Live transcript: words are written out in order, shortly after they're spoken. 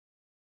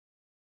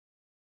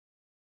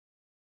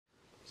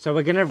So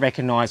we're going to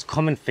recognise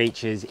common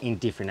features in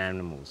different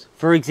animals.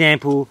 For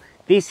example,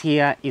 this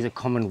here is a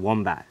common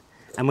wombat,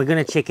 and we're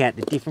going to check out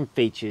the different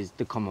features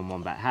the common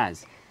wombat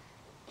has.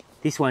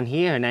 This one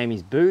here, her name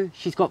is Boo.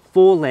 She's got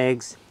 4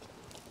 legs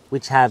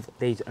which have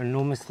these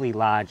enormously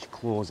large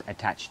claws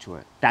attached to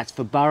it. That's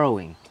for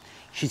burrowing.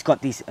 She's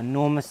got this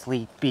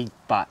enormously big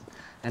butt,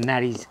 and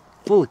that is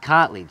full of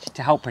cartilage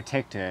to help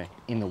protect her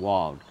in the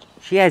wild.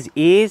 She has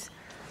ears,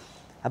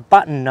 a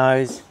button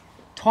nose,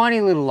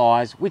 tiny little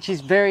eyes, which is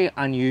very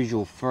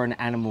unusual for an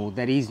animal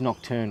that is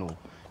nocturnal.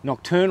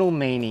 Nocturnal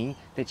meaning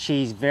that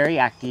she's very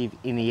active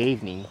in the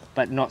evening,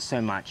 but not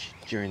so much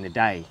during the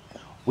day.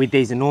 With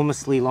these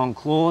enormously long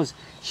claws,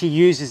 she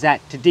uses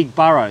that to dig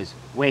burrows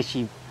where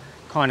she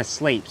kind of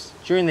sleeps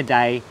during the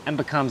day and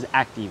becomes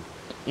active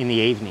in the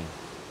evening.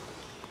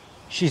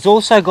 She's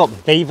also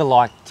got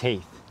beaver-like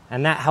teeth,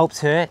 and that helps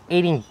her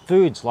eating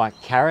foods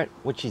like carrot,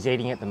 which she's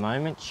eating at the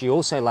moment. She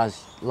also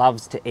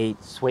loves to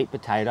eat sweet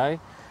potato.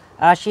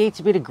 She eats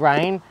a bit of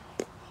grain.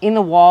 In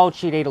the wild,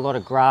 she'd eat a lot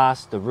of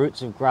grass, the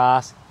roots of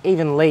grass,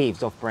 even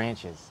leaves off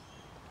branches.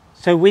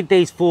 So with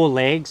these 4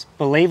 legs,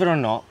 believe it or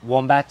not,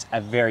 wombats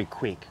are very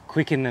quick,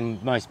 quicker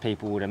than most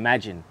people would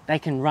imagine. They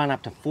can run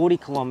up to 40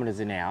 kilometers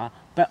an hour,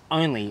 but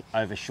only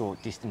over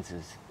short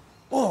distances.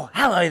 Oh,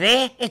 hello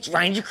there, it's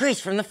Ranger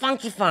Chris from the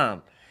Funky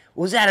Farm.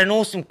 Was that an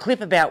awesome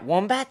clip about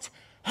wombats?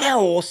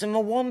 How awesome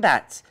are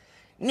wombats?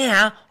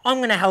 Now, I'm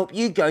going to help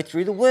you go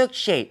through the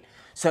worksheet.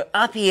 So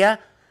up here,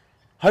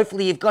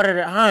 hopefully you've got it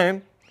at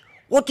home.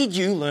 What did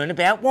you learn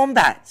about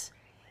wombats?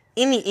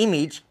 In the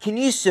image, can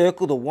you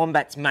circle the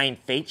wombat's main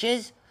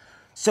features?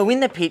 So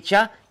in the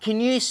picture, can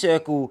you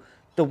circle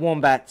the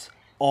wombat's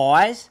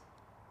eyes,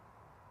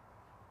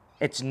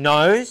 its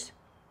nose,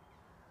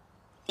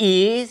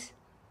 ears,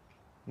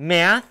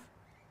 mouth,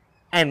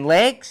 and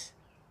legs?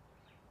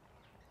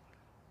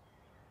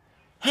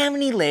 How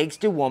many legs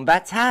do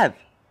wombats have?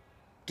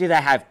 Do they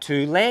have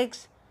 2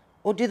 legs,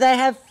 or do they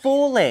have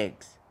 4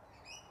 legs?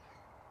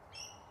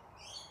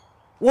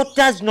 What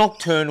does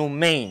nocturnal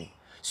mean?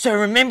 So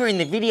remember in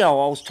the video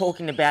I was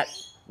talking about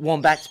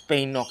wombats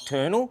being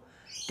nocturnal?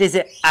 Does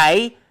it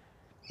A,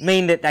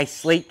 mean that they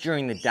sleep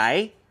during the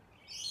day,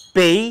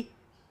 B,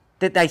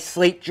 that they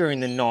sleep during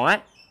the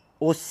night,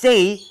 or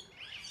C,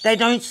 they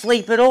don't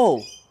sleep at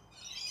all?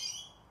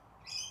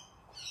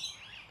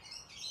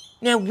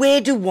 Now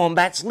where do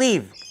wombats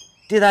live?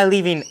 Do they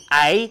live in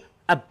A,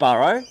 a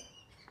burrow,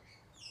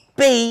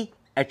 B,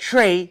 a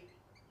tree,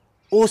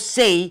 or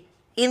C,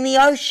 in the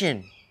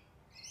ocean?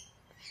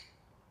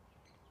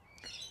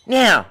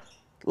 Now,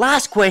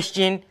 last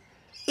question,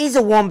 is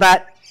a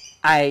wombat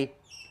a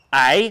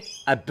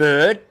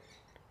bird,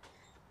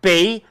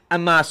 B, a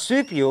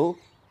marsupial,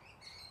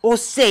 or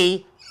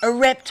C, a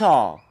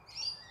reptile?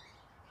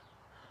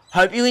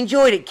 Hope you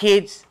enjoyed it,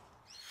 kids.